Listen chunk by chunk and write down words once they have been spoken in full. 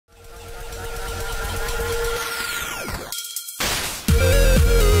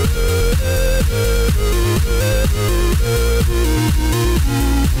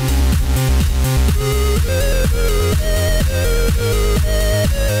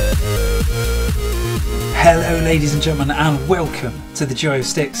Hello ladies and gentlemen, and welcome to the Joy of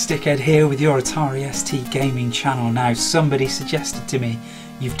Sticks. Stickhead here with your Atari ST gaming channel. Now, somebody suggested to me,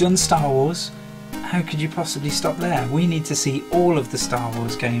 you've done Star Wars, how could you possibly stop there? We need to see all of the Star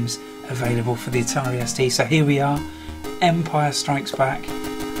Wars games available for the Atari ST. So here we are, Empire Strikes Back.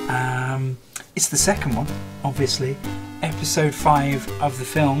 It's the second one, obviously, episode 5 of the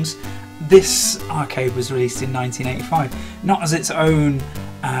films. This arcade was released in 1985, not as its own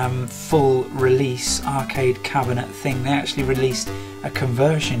full release arcade cabinet thing. They actually released a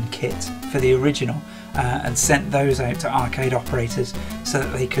conversion kit for the original and sent those out to arcade operators so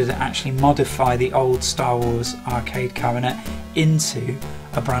that they could actually modify the old Star Wars arcade cabinet into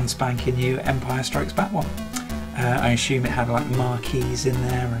a brand spanking new Empire Strikes Back one. I assume it had like marquees in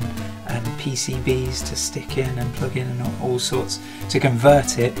there and PCBs to stick in and plug in and all sorts to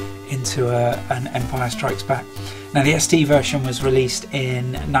convert it into an Empire Strikes Back. Now, the ST version was released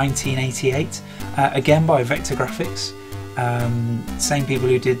in 1988, again by Vector Graphics, same people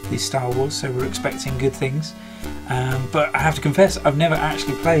who did the Star Wars, so we're expecting good things. But I have to confess, I've never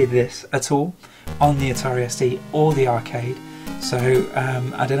actually played this at all on the Atari ST or the arcade, so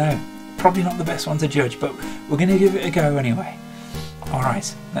I don't know, probably not the best one to judge, but we're going to give it a go anyway.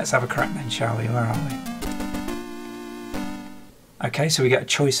 Alright, let's have a crack then, shall we? Where are we? Okay, so we get a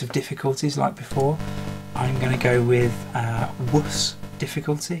choice of difficulties like before. I'm going to go with Wuss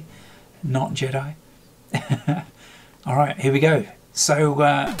difficulty, not Jedi. Alright, here we go. So,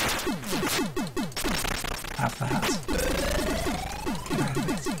 have that. Get out of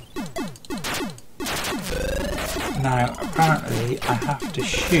it. Now, apparently I have to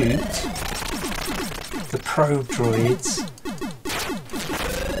shoot the probe droids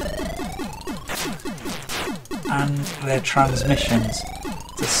and their transmissions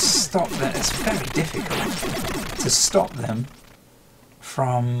to stop them. It's very difficult to stop them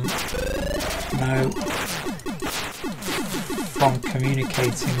from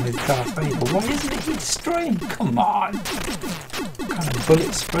communicating with Darth Vader. Why isn't he destroying? Come on! What kind of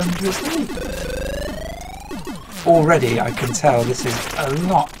bullet sponge was he? Already I can tell this is a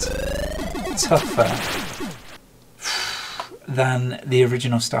lot tougher than the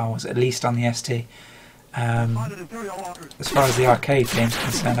original Star Wars, at least on the ST. As far as the arcade game's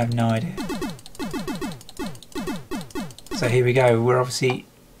concerned, I have no idea. So here we go, we're obviously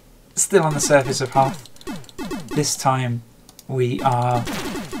still on the surface of Hoth. This time we are...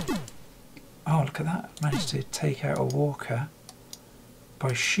 Oh, look at that, managed to take out a walker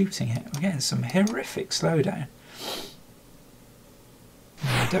by shooting it. We're getting some horrific slowdown.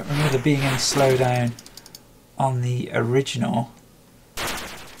 I don't remember there being any slowdown on the original.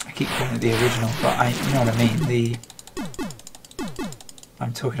 I keep calling it the original, but you know what I mean.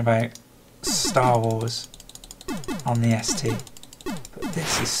 I'm talking about Star Wars on the ST. But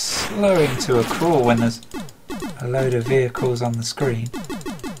this is slowing to a crawl when there's a load of vehicles on the screen.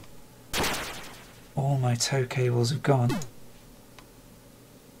 All my tow cables have gone.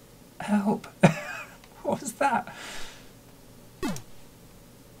 Help! What was that?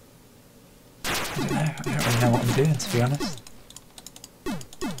 I don't know. I don't really know what I'm doing, to be honest.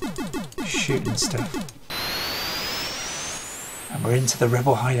 Shooting stuff. And we're into the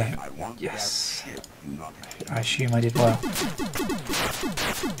rebel hideout. Yes. I assume I did well.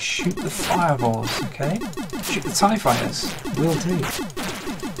 Shoot the fireballs, okay? Shoot the TIE fighters. Will do.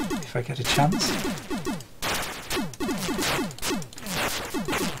 If I get a chance.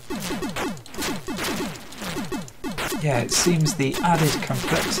 Yeah, it seems the added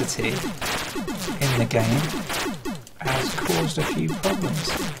complexity in the game has caused a few problems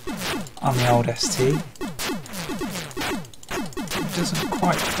on the old ST. It doesn't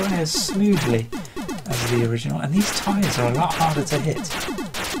quite play as smoothly as the original, and these tyres are a lot harder to hit.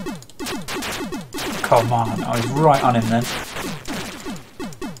 Come on, I was right on him then.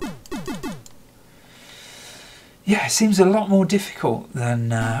 Yeah, it seems a lot more difficult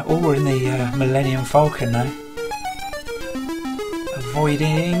than... oh, we're in the Millennium Falcon now.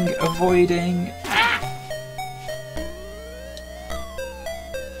 Avoiding...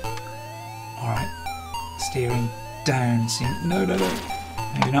 Alright, steering down, no,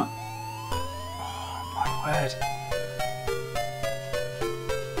 maybe not. Oh my word.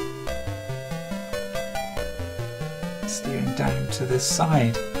 Steering down to the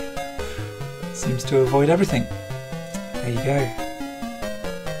side. Seems to avoid everything. There you go.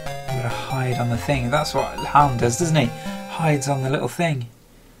 I'm gonna hide on the thing. That's what Han does, doesn't he? Hides on the little thing.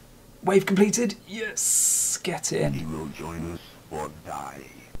 Wave completed. Yes, get it in. He will join us or die.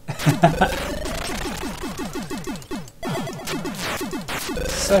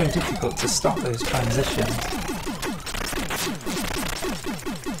 So difficult to stop those transitions.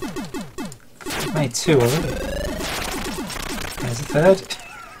 Made 2 already. There's a third.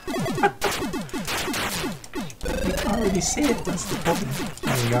 You can't really see it, that's the problem.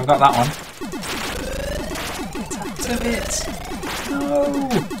 There we go, I got that one. Get out of it! No!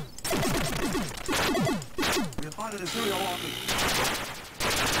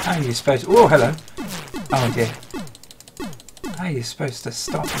 How are you supposed to... Oh, hello! Oh dear. How are you supposed to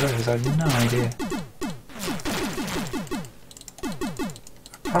stop those? I have no idea.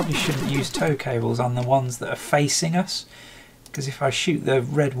 I probably shouldn't use tow cables on the ones that are facing us, because if I shoot the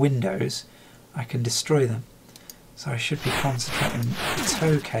red windows, I can destroy them. So I should be concentrating the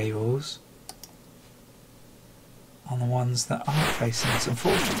tow cables on the ones that aren't facing us.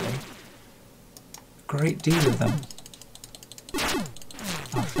 Unfortunately, a great deal of them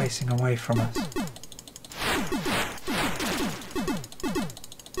are facing away from us.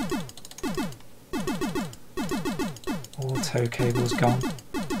 All tow cables gone.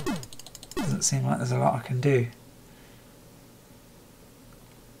 Doesn't seem like there's a lot I can do.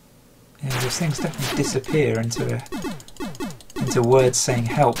 Yeah, those things definitely disappear into words saying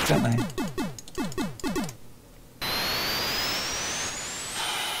help, don't they?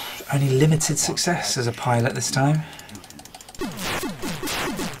 Only limited success as a pilot this time.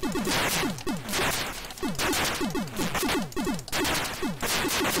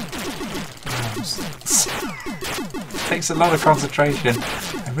 Takes a lot of concentration.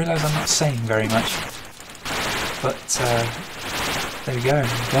 I realise I'm not saying very much, but there we go,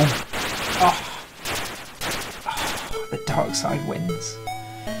 I'm done. Oh, the dark side wins.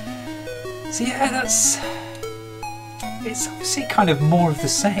 So yeah, it's obviously kind of more of the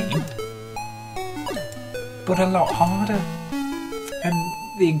same, but a lot harder. And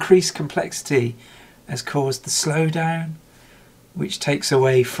the increased complexity has caused the slowdown, which takes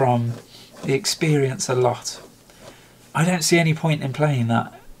away from the experience a lot. I don't see any point in playing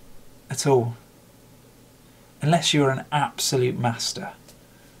that at all, unless you're an absolute master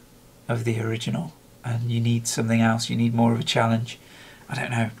of the original and you need something else, you need more of a challenge. I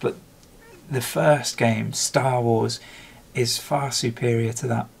don't know, but the first game, Star Wars, is far superior to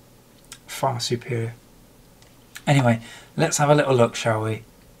that. Far superior. Anyway, let's have a little look, shall we?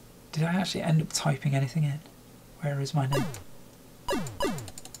 Did I actually end up typing anything in? Where is my name?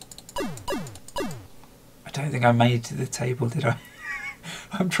 I don't think I made the table, did I?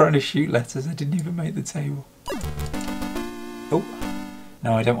 I'm trying to shoot letters, I didn't even make the table. Oh,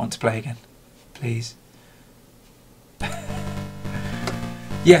 no, I don't want to play again. Please.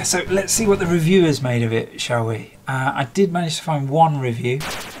 Yeah, so let's see what the reviewers made of it, shall we? I did manage to find one review,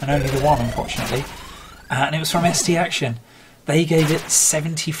 and only the one, unfortunately. And it was from ST Action. They gave it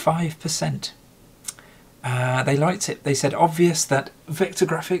 75%. They liked it. They said, obvious that Vector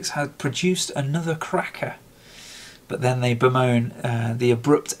Graphics had produced another cracker. But then they bemoan the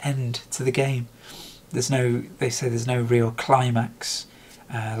abrupt end to the game. They say there's no real climax.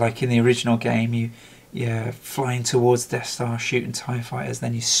 Like in the original game, you're flying towards Death Star, shooting TIE fighters,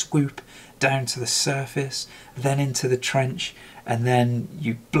 then you swoop down to the surface, then into the trench, and then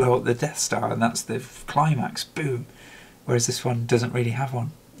you blow up the Death Star, and that's the climax, boom. Whereas this one doesn't really have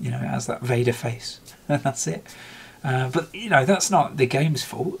one. You know, it has that Vader face, and that's it. But, you know, that's not the game's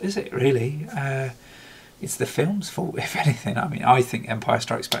fault, is it, really? It's the film's fault, if anything. I mean, I think Empire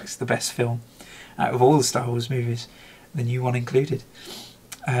Strikes Back is the best film out of all the Star Wars movies, the new one included.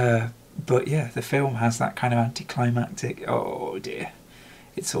 But yeah, the film has that kind of anticlimactic, oh dear,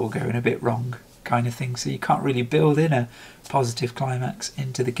 it's all going a bit wrong kind of thing. So you can't really build in a positive climax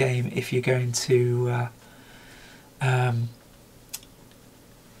into the game if you're going to...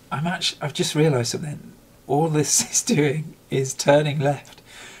 I've just realised something. All this is doing is turning left,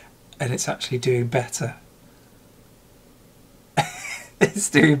 and it's actually doing better.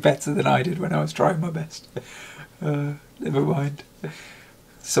 It's doing better than I did when I was trying my best. Never mind.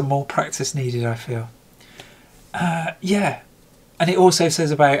 Some more practice needed, I feel. Yeah, and it also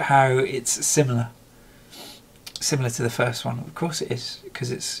says about how it's similar to the first one. Of course it is,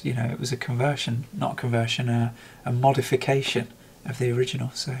 because it's, you know, it was a conversion, not a conversion, a modification of the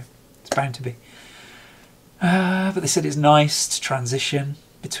original, so it's bound to be. But they said it's nice to transition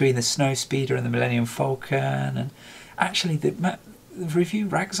between the Snowspeeder and the Millennium Falcon, and actually the review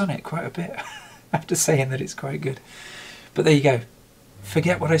rags on it quite a bit after saying that it's quite good. But there you go.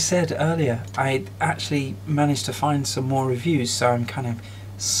 Forget what I said earlier. I actually managed to find some more reviews, so I'm kind of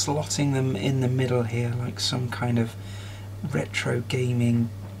slotting them in the middle here like some kind of retro gaming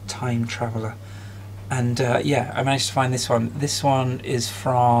time traveller. And yeah, I managed to find this one. This one is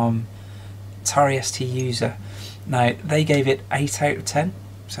from Atari ST User. Now, they gave it 8 out of 10,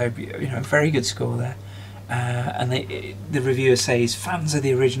 so, you know, very good score there. and the reviewer says fans of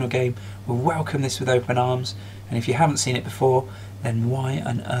the original game will welcome this with open arms, and if you haven't seen it before, then why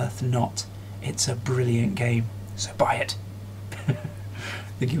on earth not? It's a brilliant game, so buy it. I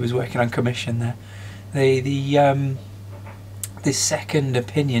think he was working on commission there. This second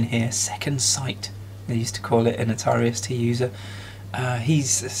opinion here, second sight, they used to call it, an Atari ST user. He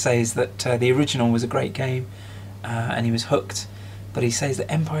says that the original was a great game, and he was hooked, but he says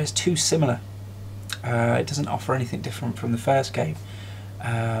that Empire is too similar. It doesn't offer anything different from the first game.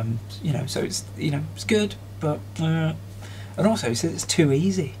 You know, so it's, you know, it's good, but and also he says it's too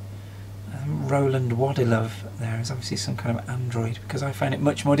easy. Roland Wadilove there is obviously some kind of android, because I found it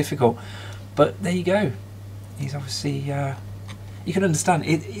much more difficult. But there you go. He's obviously you can understand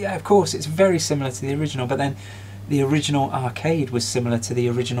it. Yeah, of course, it's very similar to the original, but then the original arcade was similar to the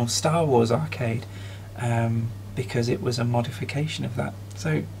original Star Wars arcade, because it was a modification of that.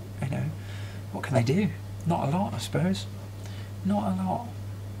 So, you know, what can they do? Not a lot, I suppose. Not a lot.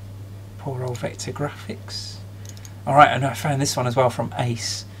 Poor old Vector Graphics. Alright, and I found this one as well from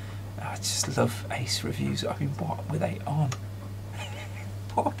Ace. I just love Ace reviews. I mean, what were they on?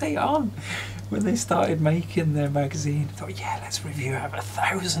 What were they on when they started making their magazine? I thought, yeah, let's review out of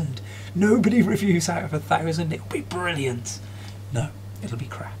 1,000. Nobody reviews out of 1,000. It'll be brilliant. No, it'll be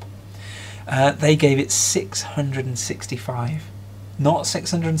crap. They gave it 665. Not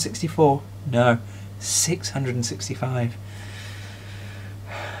 664. No, 665.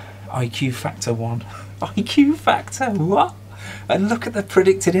 IQ factor 1. IQ factor, what? And look at the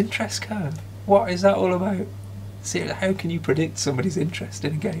predicted interest curve. What is that all about? See, how can you predict somebody's interest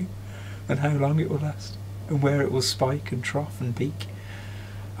in a game, and how long it will last, and where it will spike and trough and peak?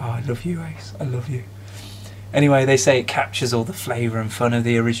 Oh, I love you, Ace. I love you. Anyway, they say it captures all the flavour and fun of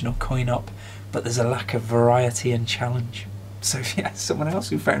the original coin-op, but there's a lack of variety and challenge. So yeah, someone else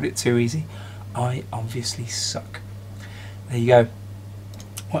who found it too easy. I obviously suck. There you go.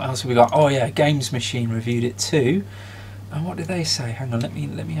 What else have we got? Oh yeah, Games Machine reviewed it too. And what did they say? Hang on, let me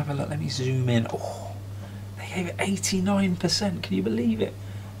have a look. Let me zoom in. Oh, they gave it 89%. Can you believe it?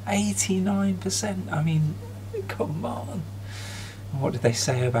 89%. I mean, come on. What did they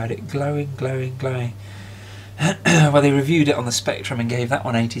say about it? Glowing, glowing, glowing. Well, they reviewed it on the Spectrum and gave that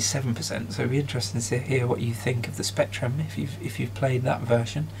one 87%. So it'd be interesting to hear what you think of the Spectrum if you've played that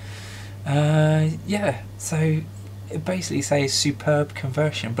version. Yeah. So it basically says superb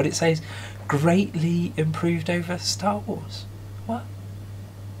conversion, but it says greatly improved over Star Wars. What?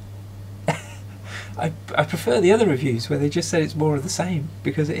 I prefer the other reviews where they just said it's more of the same,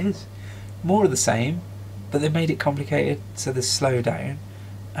 because it is more of the same, but they made it complicated, so there's slowdown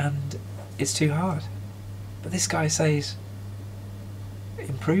and it's too hard. But this guy says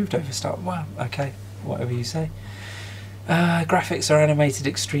improved over Star Wars. Wow, okay, whatever you say. Graphics are animated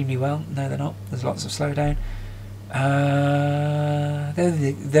extremely well. No, they're not. There's lots of slowdown.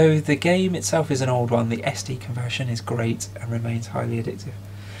 Though the game itself is an old one, the SD conversion is great and remains highly addictive.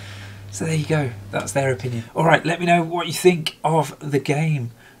 So there you go, that's their opinion. Alright, let me know what you think of the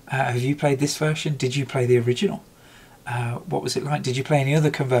game. Have you played this version? Did you play the original? What was it like? Did you play any other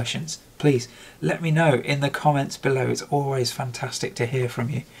conversions? Please let me know in the comments below. It's always fantastic to hear from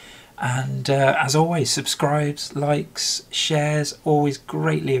you. And as always, subscribes, likes, shares, always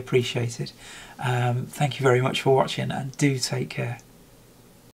greatly appreciated. Thank you very much for watching, and do take care.